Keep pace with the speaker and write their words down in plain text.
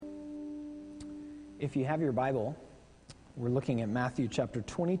If you have your Bible, we're looking at Matthew chapter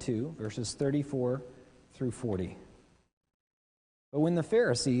 22, verses 34 through 40. But when the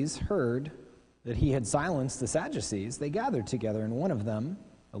Pharisees heard that he had silenced the Sadducees, they gathered together, and one of them,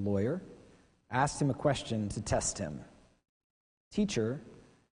 a lawyer, asked him a question to test him. "Teacher,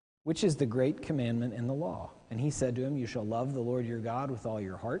 which is the great commandment in the law?" And he said to him, "You shall love the Lord your God with all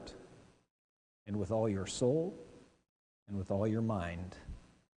your heart, and with all your soul, and with all your mind.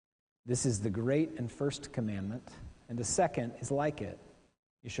 This is the great and first commandment, and the second is like it.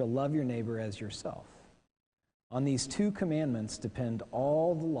 You shall love your neighbor as yourself. On these two commandments depend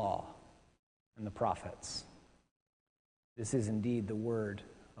all the law and the prophets." This is indeed the word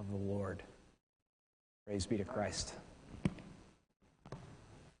of the Lord. Praise be to Christ.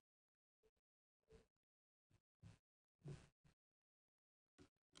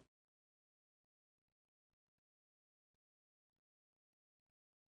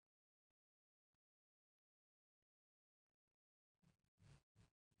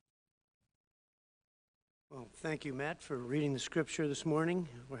 Well, thank you, Matt, for reading the scripture this morning.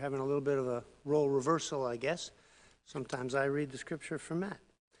 We're having a little bit of a role reversal, I guess. Sometimes I read the scripture for Matt.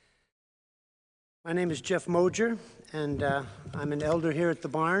 My name is Jeff Moger, and I'm an elder here at the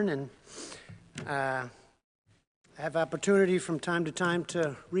barn, and I have opportunity from time to time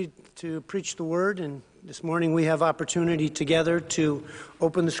to preach the word, and this morning we have opportunity together to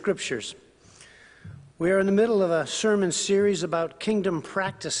open the scriptures. We are in the middle of a sermon series about kingdom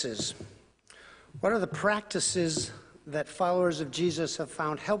practices. What are the practices that followers of Jesus have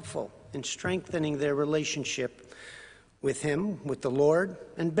found helpful in strengthening their relationship with Him, with the Lord,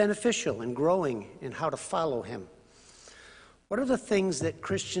 and beneficial in growing in how to follow Him? What are the things that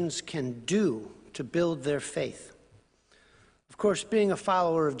Christians can do to build their faith? Of course, being a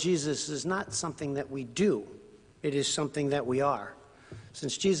follower of Jesus is not something that we do. It is something that we are,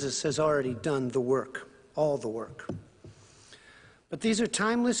 since Jesus has already done the work, all the work. But these are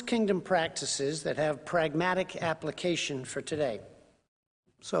timeless kingdom practices that have pragmatic application for today.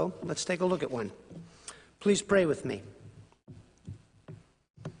 So let's take a look at one. Please pray with me.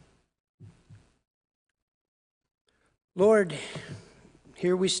 Lord,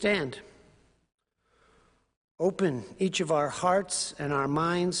 here we stand. Open each of our hearts and our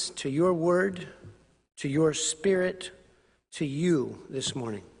minds to your word, to your spirit, to you this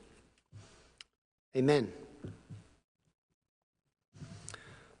morning. Amen.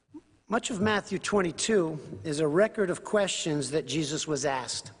 Much of Matthew 22 is a record of questions that Jesus was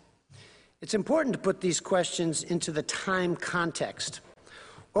asked. It's important to put these questions into the time context.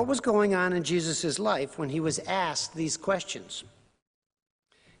 What was going on in Jesus' life when he was asked these questions?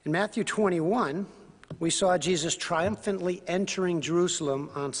 In Matthew 21, we saw Jesus triumphantly entering Jerusalem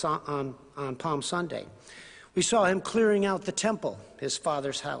on Palm Sunday. We saw him clearing out the temple, his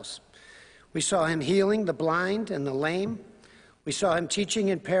Father's house. We saw him healing the blind and the lame. We saw him teaching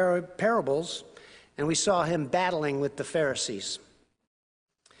in parables, and we saw him battling with the Pharisees.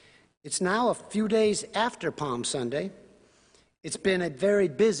 It's now a few days after Palm Sunday. It's been a very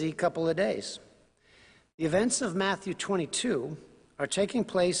busy couple of days. The events of Matthew 22 are taking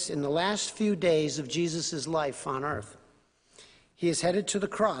place in the last few days of Jesus' life on earth. He is headed to the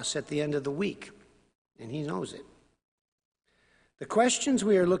cross at the end of the week, and he knows it. The questions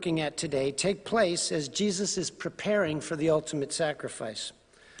we are looking at today take place as Jesus is preparing for the ultimate sacrifice.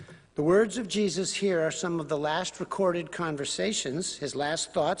 The words of Jesus here are some of the last recorded conversations, his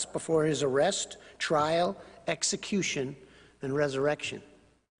last thoughts before his arrest, trial, execution, and resurrection.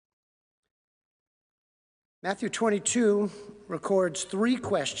 Matthew 22 records three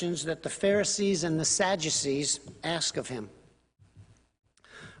questions that the Pharisees and the Sadducees ask of him.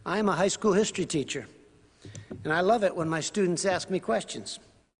 I am a high school history teacher, and I love it when my students ask me questions.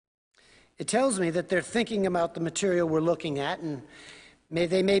 It tells me that they're thinking about the material we're looking at, and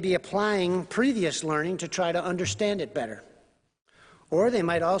they may be applying previous learning to try to understand it better. Or they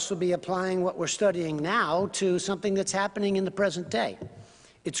might also be applying what we're studying now to something that's happening in the present day.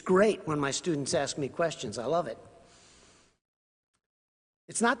 It's great when my students ask me questions. I love it.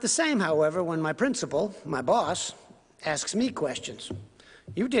 It's not the same, however, when my principal, my boss, asks me questions.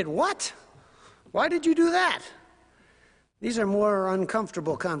 You did what? Why did you do that? These are more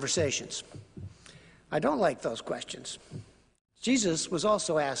uncomfortable conversations. I don't like those questions. Jesus was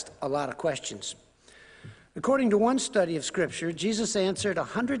also asked a lot of questions. According to one study of Scripture, Jesus answered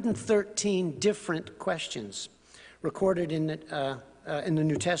 113 different questions recorded in the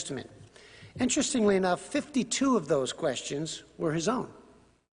New Testament. Interestingly enough, 52 of those questions were his own.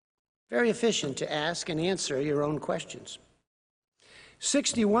 Very efficient to ask and answer your own questions.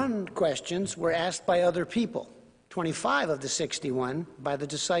 61 questions were asked by other people, 25 of the 61 by the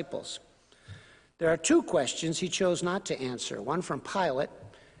disciples. There are two questions he chose not to answer, one from Pilate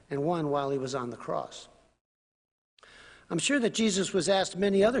and one while he was on the cross. I'm sure that Jesus was asked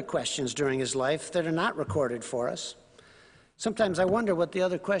many other questions during his life that are not recorded for us. Sometimes I wonder what the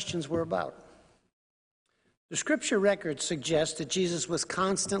other questions were about. The scripture records suggest that Jesus was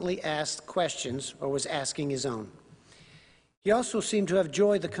constantly asked questions or was asking his own. He also seemed to have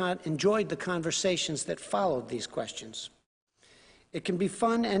enjoyed the conversations that followed these questions. It can be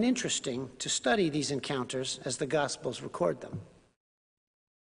fun and interesting to study these encounters as the Gospels record them.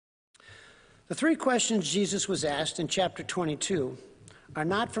 The three questions Jesus was asked in chapter 22 are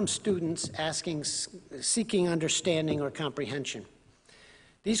not from students seeking understanding or comprehension.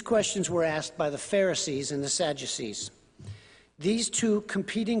 These questions were asked by the Pharisees and the Sadducees. These two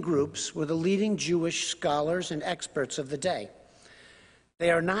competing groups were the leading Jewish scholars and experts of the day.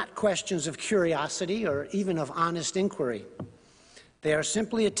 They are not questions of curiosity or even of honest inquiry. They are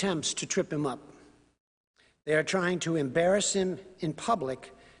simply attempts to trip him up. They are trying to embarrass him in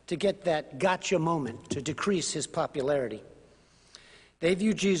public to get that gotcha moment to decrease his popularity. They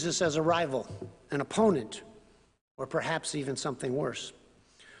view Jesus as a rival, an opponent, or perhaps even something worse.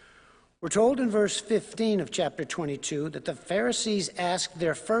 We're told in verse 15 of chapter 22 that the Pharisees asked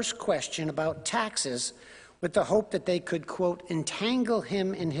their first question about taxes with the hope that they could, quote, entangle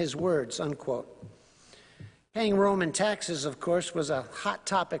him in his words, unquote. Paying Roman taxes, of course, was a hot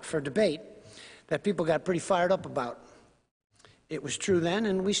topic for debate that people got pretty fired up about. It was true then,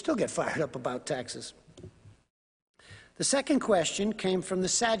 and we still get fired up about taxes. The second question came from the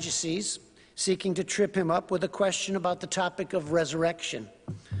Sadducees, seeking to trip him up with a question about the topic of resurrection.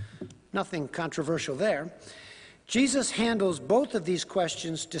 Nothing controversial there. Jesus handles both of these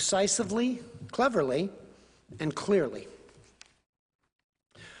questions decisively, cleverly, and clearly.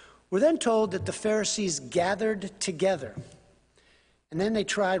 We're then told that the Pharisees gathered together, and then they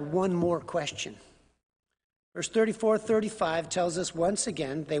tried one more question. Verse 34-35 tells us once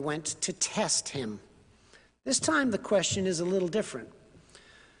again they went to test him. This time the question is a little different.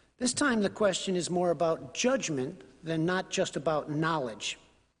 This time the question is more about judgment than not just about knowledge.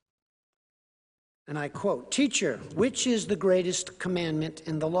 And I quote, "Teacher, which is the greatest commandment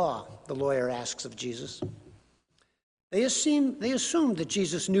in the law?" the lawyer asks of Jesus. They assumed that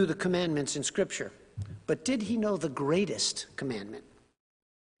Jesus knew the commandments in Scripture, but did he know the greatest commandment?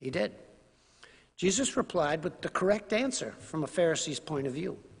 He did. Jesus replied with the correct answer from a Pharisee's point of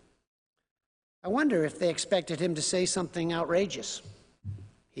view. I wonder if they expected him to say something outrageous.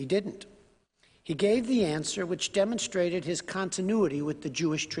 He didn't. He gave the answer which demonstrated his continuity with the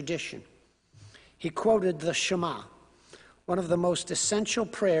Jewish tradition. He quoted the Shema, one of the most essential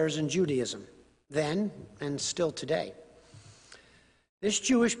prayers in Judaism, then and still today. This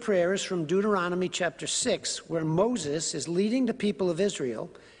Jewish prayer is from Deuteronomy chapter 6, where Moses is leading the people of Israel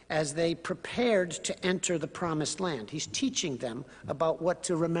as they prepared to enter the promised land. He's teaching them about what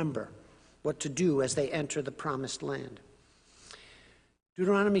to remember, what to do as they enter the promised land.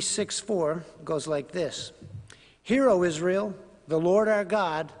 Deuteronomy 6:4 goes like this: "Hear, O Israel, the Lord our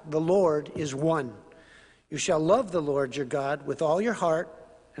God, the Lord is one. You shall love the Lord your God with all your heart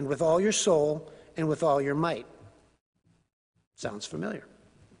and with all your soul and with all your might." Sounds familiar.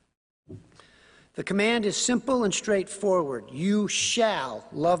 The command is simple and straightforward. You shall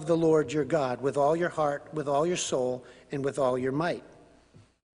love the Lord your God with all your heart, with all your soul, and with all your might.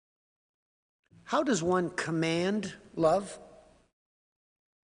 How does one command love?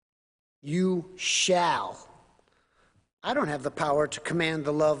 You shall. I don't have the power to command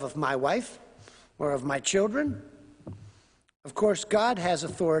the love of my wife or of my children. Of course, God has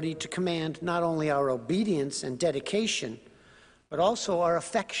authority to command not only our obedience and dedication, but also our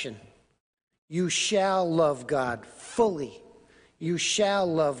affection. You shall love God fully. You shall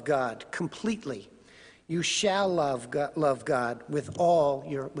love God completely. You shall love God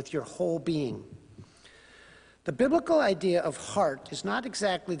with your whole being. The biblical idea of heart is not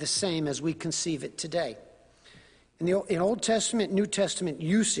exactly the same as we conceive it today. In Old Testament, New Testament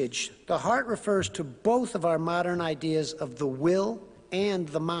usage, the heart refers to both of our modern ideas of the will and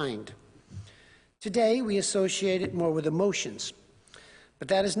the mind. Today, we associate it more with emotions, but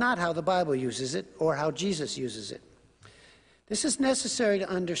that is not how the Bible uses it or how Jesus uses it. This is necessary to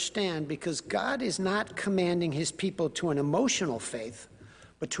understand because God is not commanding his people to an emotional faith,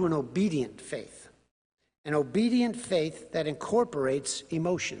 but to an obedient faith. An obedient faith that incorporates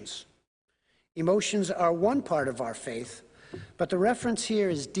emotions. Emotions are one part of our faith, but the reference here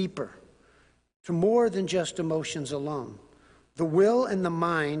is deeper, to more than just emotions alone. The will and the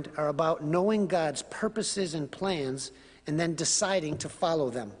mind are about knowing God's purposes and plans and then deciding to follow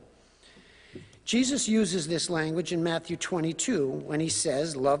them. Jesus uses this language in Matthew 22 when he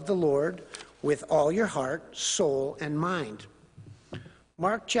says, "Love the Lord with all your heart, soul, and mind.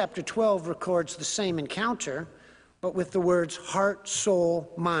 Mark chapter 12 records the same encounter, but with the words heart,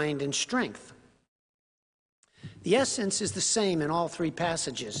 soul, mind, and strength. The essence is the same in all three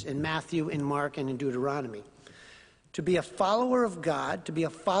passages, in Matthew, in Mark, and in Deuteronomy. To be a follower of God, to be a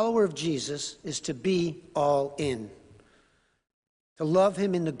follower of Jesus, is to be all in. To love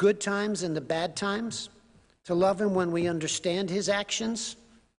him in the good times and the bad times, to love him when we understand his actions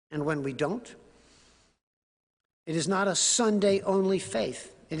and when we don't. It is not a Sunday-only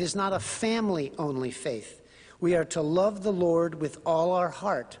faith. It is not a family-only faith. We are to love the Lord with all our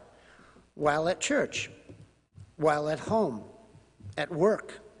heart while at church, while at home, at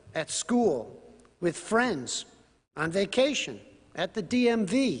work, at school, with friends, on vacation, at the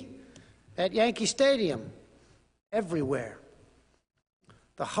DMV, at Yankee Stadium, everywhere.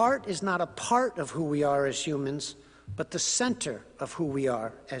 The heart is not a part of who we are as humans, but the center of who we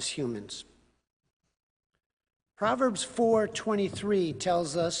are as humans. Proverbs 4:23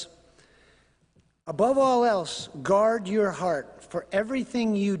 tells us, above all else, guard your heart, for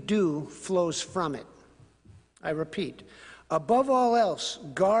everything you do flows from it. I repeat, above all else,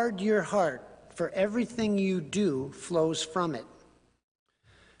 guard your heart, for everything you do flows from it.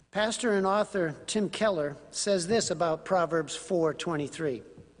 Pastor and author Tim Keller says this about Proverbs 4:23,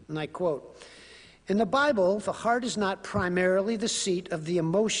 and I quote, in the Bible, the heart is not primarily the seat of the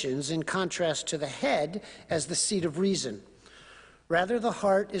emotions in contrast to the head as the seat of reason. Rather, the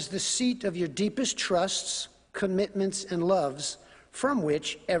heart is the seat of your deepest trusts, commitments, and loves, from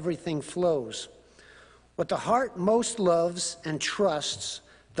which everything flows. What the heart most loves and trusts,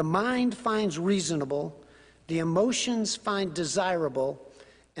 the mind finds reasonable, the emotions find desirable,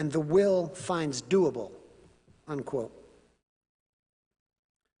 and the will finds doable, unquote.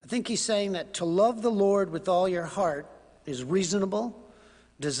 I think he's saying that to love the Lord with all your heart is reasonable,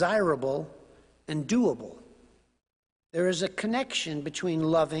 desirable, and doable. There is a connection between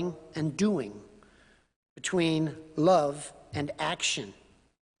loving and doing, between love and action.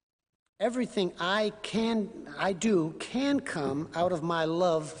 Everything I do can come out of my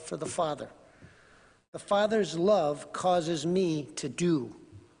love for the Father. The Father's love causes me to do.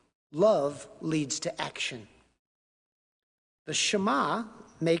 Love leads to action. The Shema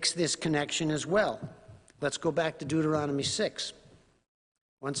makes this connection as well. Let's go back to Deuteronomy 6.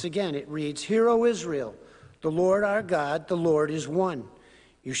 Once again, it reads, hear, O Israel, the Lord our God, the Lord is one.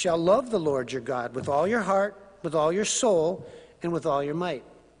 You shall love the Lord your God with all your heart, with all your soul, and with all your might.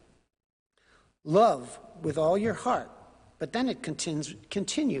 Love with all your heart. But then it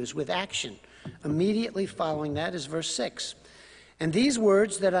continues with action. Immediately following that is verse 6. And these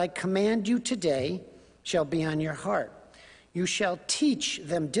words that I command you today shall be on your heart. You shall teach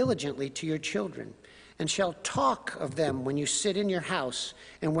them diligently to your children, and shall talk of them when you sit in your house,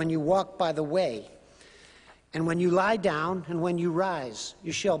 and when you walk by the way, and when you lie down, and when you rise.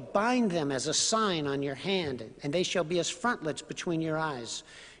 You shall bind them as a sign on your hand, and they shall be as frontlets between your eyes.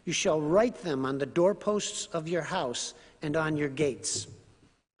 You shall write them on the doorposts of your house and on your gates.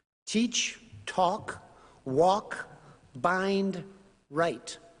 Teach, talk, walk, bind,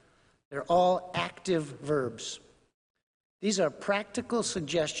 write. They're all active verbs. These are practical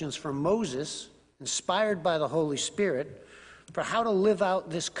suggestions from Moses, inspired by the Holy Spirit, for how to live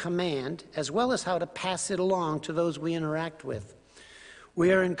out this command, as well as how to pass it along to those we interact with.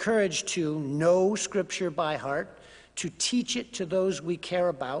 We are encouraged to know Scripture by heart, to teach it to those we care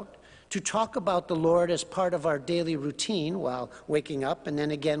about, to talk about the Lord as part of our daily routine while waking up and then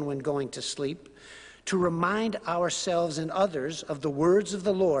again when going to sleep, to remind ourselves and others of the words of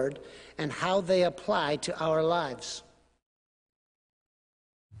the Lord and how they apply to our lives.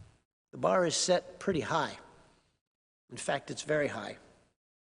 The bar is set pretty high. In fact, it's very high.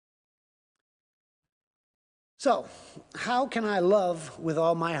 So, how can I love with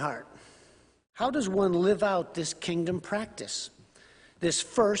all my heart? How does one live out this kingdom practice? This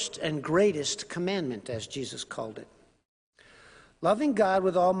first and greatest commandment, as Jesus called it. Loving God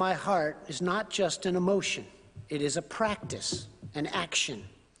with all my heart is not just an emotion. It is a practice, an action.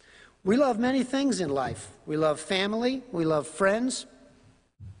 We love many things in life. We love family. We love friends.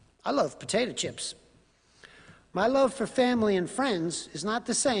 I love potato chips. My love for family and friends is not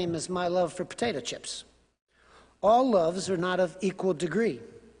the same as my love for potato chips. All loves are not of equal degree.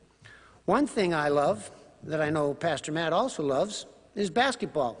 One thing I love, that I know Pastor Matt also loves, is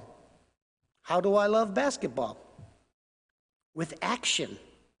basketball. How do I love basketball? With action.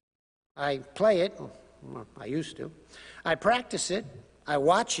 I play it, well, I used to. I practice it, I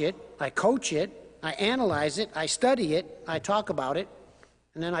watch it, I coach it, I analyze it, I study it, I talk about it,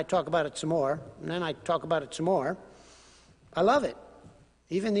 and then I talk about it some more, and then I talk about it some more. I love it,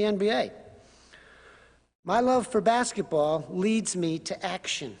 even the NBA. My love for basketball leads me to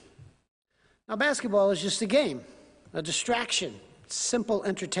action. Now, basketball is just a game, a distraction, simple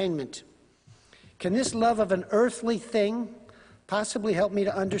entertainment. Can this love of an earthly thing possibly help me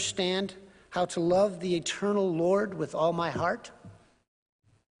to understand how to love the eternal Lord with all my heart?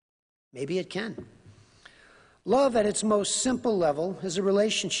 Maybe it can. Love at its most simple level is a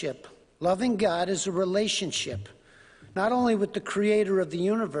relationship. Loving God is a relationship, not only with the creator of the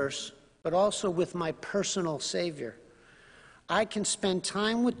universe, but also with my personal Savior. I can spend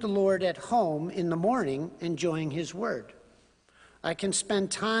time with the Lord at home in the morning enjoying His Word. I can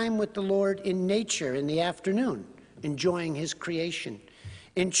spend time with the Lord in nature in the afternoon, enjoying His creation.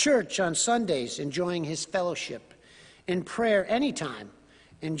 In church on Sundays, enjoying His fellowship. In prayer anytime,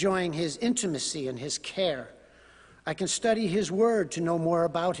 enjoying His intimacy and His care. I can study His Word to know more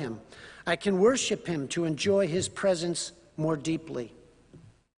about Him. I can worship Him to enjoy His presence more deeply.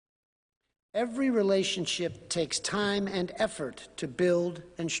 Every relationship takes time and effort to build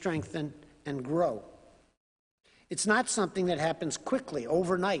and strengthen and grow. It's not something that happens quickly,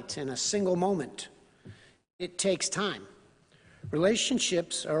 overnight, in a single moment. It takes time.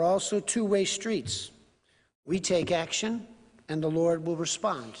 Relationships are also two-way streets. We take action, and the Lord will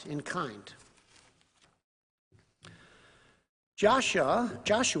respond in kind. Joshua,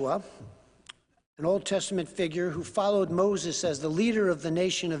 an Old Testament figure who followed Moses as the leader of the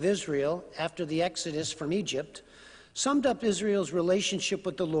nation of Israel after the Exodus from Egypt, summed up Israel's relationship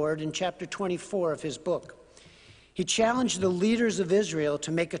with the Lord in chapter 24 of his book. He challenged the leaders of Israel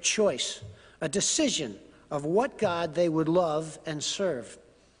to make a choice, a decision of what God they would love and serve.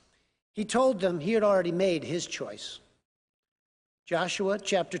 He told them he had already made his choice. Joshua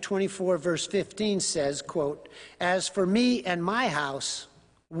chapter 24, verse 15 says, quote, "As for me and my house,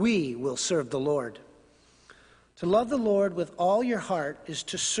 we will serve the Lord." To love the Lord with all your heart is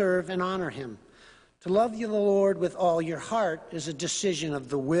to serve and honor Him. To love the Lord with all your heart is a decision of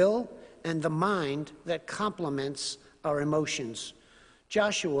the will and the mind that complements our emotions.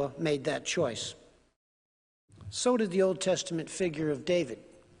 Joshua made that choice. So did the Old Testament figure of David.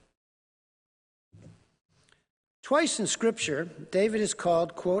 Twice in Scripture, David is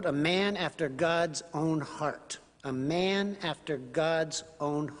called, quote, "a man after God's own heart." A man after God's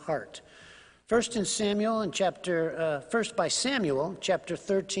own heart. First by Samuel, chapter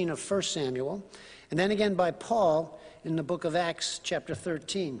 13 of 1 Samuel, and then again by Paul in the book of Acts, chapter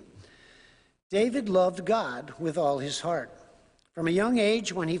 13. David loved God with all his heart. From a young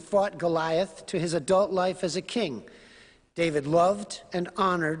age, when he fought Goliath, to his adult life as a king, David loved and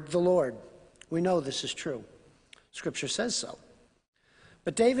honored the Lord. We know this is true. Scripture says so.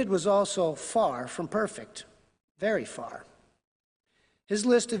 But David was also far from perfect. Very far. His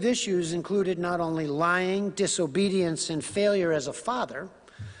list of issues included not only lying, disobedience, and failure as a father,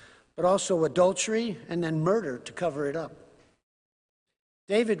 but also adultery and then murder to cover it up.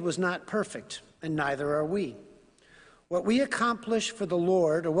 David was not perfect, and neither are we. What we accomplish for the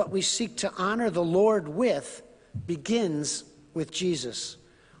Lord, or what we seek to honor the Lord with, begins with Jesus.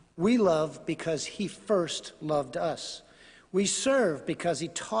 We love because He first loved us. We serve because He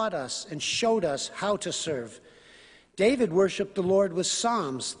taught us and showed us how to serve. David worshiped the Lord with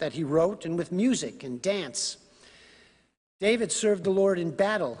psalms that he wrote and with music and dance. David served the Lord in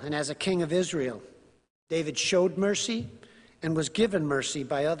battle and as a king of Israel. David showed mercy and was given mercy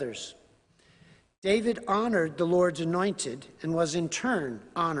by others. David honored the Lord's anointed and was in turn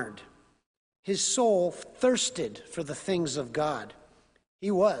honored. His soul thirsted for the things of God. He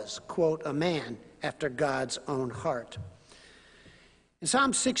was, quote, "a man after God's own heart." In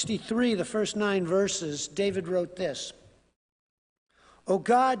Psalm 63, the first 9 verses, David wrote this: "O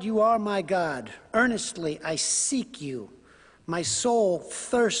God, you are my God. Earnestly I seek you. My soul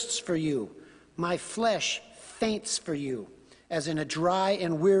thirsts for you. My flesh faints for you, as in a dry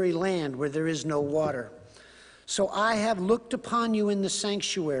and weary land where there is no water. So I have looked upon you in the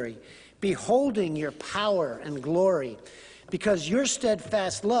sanctuary, beholding your power and glory, because your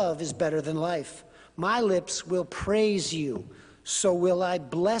steadfast love is better than life. My lips will praise you. So will I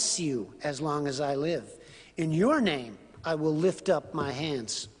bless you as long as I live. In your name I will lift up my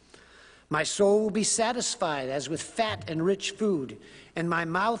hands. My soul will be satisfied as with fat and rich food, and my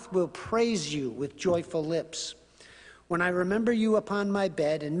mouth will praise you with joyful lips. When I remember you upon my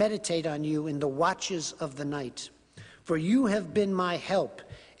bed and meditate on you in the watches of the night. For you have been my help,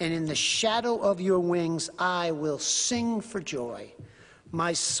 and in the shadow of your wings I will sing for joy.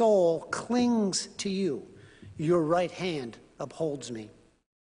 My soul clings to you. Your right hand upholds me."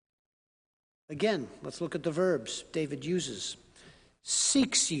 Again, let's look at the verbs David uses.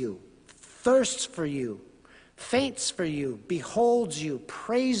 Seeks you, thirsts for you, faints for you, beholds you,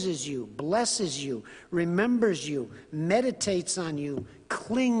 praises you, blesses you, remembers you, meditates on you,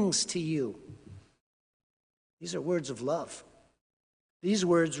 clings to you. These are words of love. These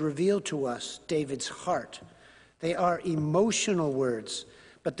words reveal to us David's heart. They are emotional words,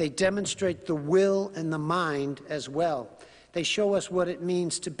 but they demonstrate the will and the mind as well. They show us what it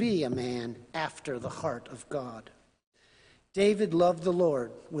means to be a man after the heart of God. David loved the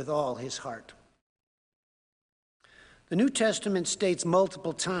Lord with all his heart. The New Testament states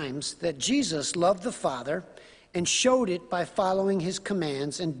multiple times that Jesus loved the Father and showed it by following his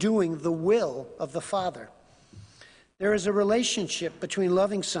commands and doing the will of the Father. There is a relationship between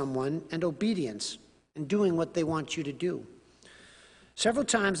loving someone and obedience and doing what they want you to do. Several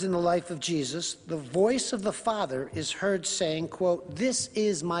times in the life of Jesus, the voice of the Father is heard saying, quote, "This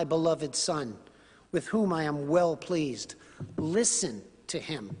is my beloved Son, with whom I am well pleased. Listen to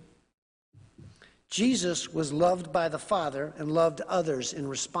him." Jesus was loved by the Father and loved others in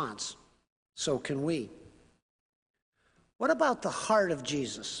response. So can we. What about the heart of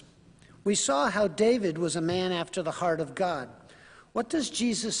Jesus? We saw how David was a man after the heart of God. What does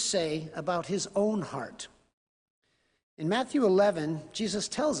Jesus say about his own heart? In Matthew 11, Jesus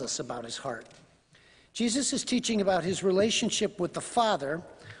tells us about his heart. Jesus is teaching about his relationship with the Father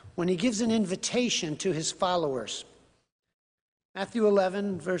when he gives an invitation to his followers. Matthew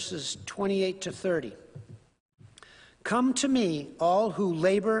 11, verses 28 to 30. "Come to me, all who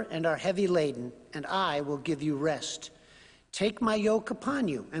labor and are heavy laden, and I will give you rest. Take my yoke upon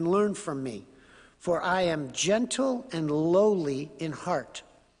you and learn from me, for I am gentle and lowly in heart,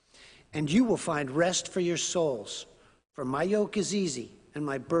 and you will find rest for your souls. For my yoke is easy and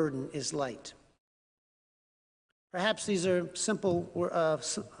my burden is light." Perhaps these are simple,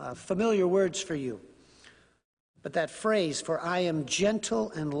 familiar words for you. But that phrase, "for I am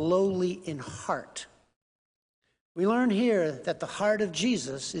gentle and lowly in heart," we learn here that the heart of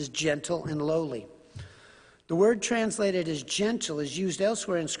Jesus is gentle and lowly. The word translated as gentle is used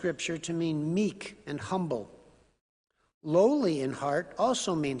elsewhere in Scripture to mean meek and humble. Lowly in heart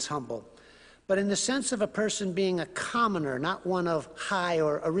also means humble, but in the sense of a person being a commoner, not one of high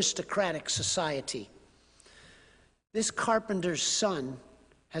or aristocratic society. This carpenter's son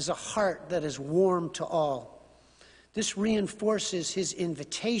has a heart that is warm to all. This reinforces his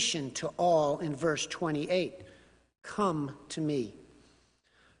invitation to all in verse 28. "Come to me."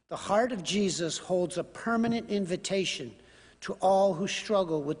 The heart of Jesus holds a permanent invitation to all who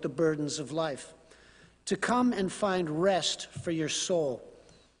struggle with the burdens of life, to come and find rest for your soul.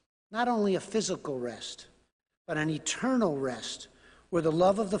 Not only a physical rest, but an eternal rest where the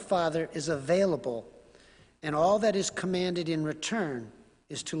love of the Father is available, and all that is commanded in return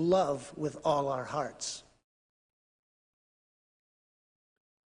is to love with all our hearts.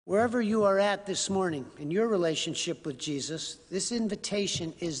 Wherever you are at this morning in your relationship with Jesus, this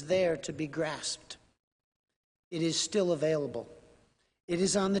invitation is there to be grasped. It is still available. It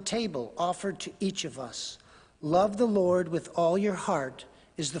is on the table, offered to each of us. Love the Lord with all your heart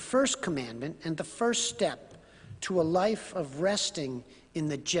is the first commandment and the first step to a life of resting in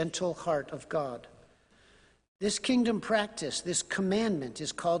the gentle heart of God. This kingdom practice, this commandment,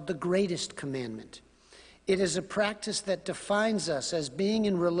 is called the greatest commandment. It is a practice that defines us as being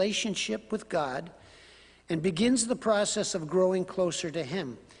in relationship with God and begins the process of growing closer to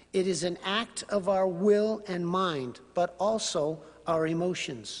Him. It is an act of our will and mind, but also our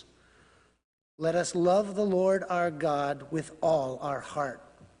emotions. Let us love the Lord our God with all our heart.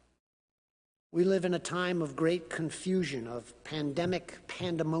 We live in a time of great confusion, of pandemic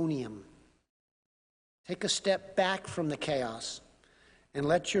pandemonium. Take a step back from the chaos and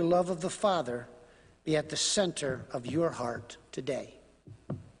let your love of the Father be at the center of your heart today.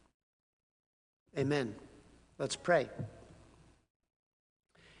 Amen. Let's pray.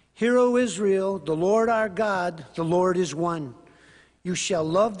 Hear, O Israel, the Lord our God, the Lord is one. You shall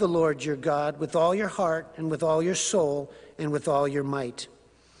love the Lord your God with all your heart and with all your soul and with all your might.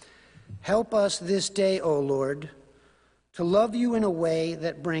 Help us this day, O Lord, to love you in a way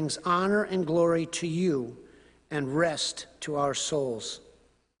that brings honor and glory to you and rest to our souls.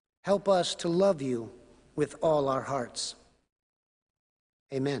 Help us to love you with all our hearts.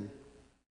 Amen.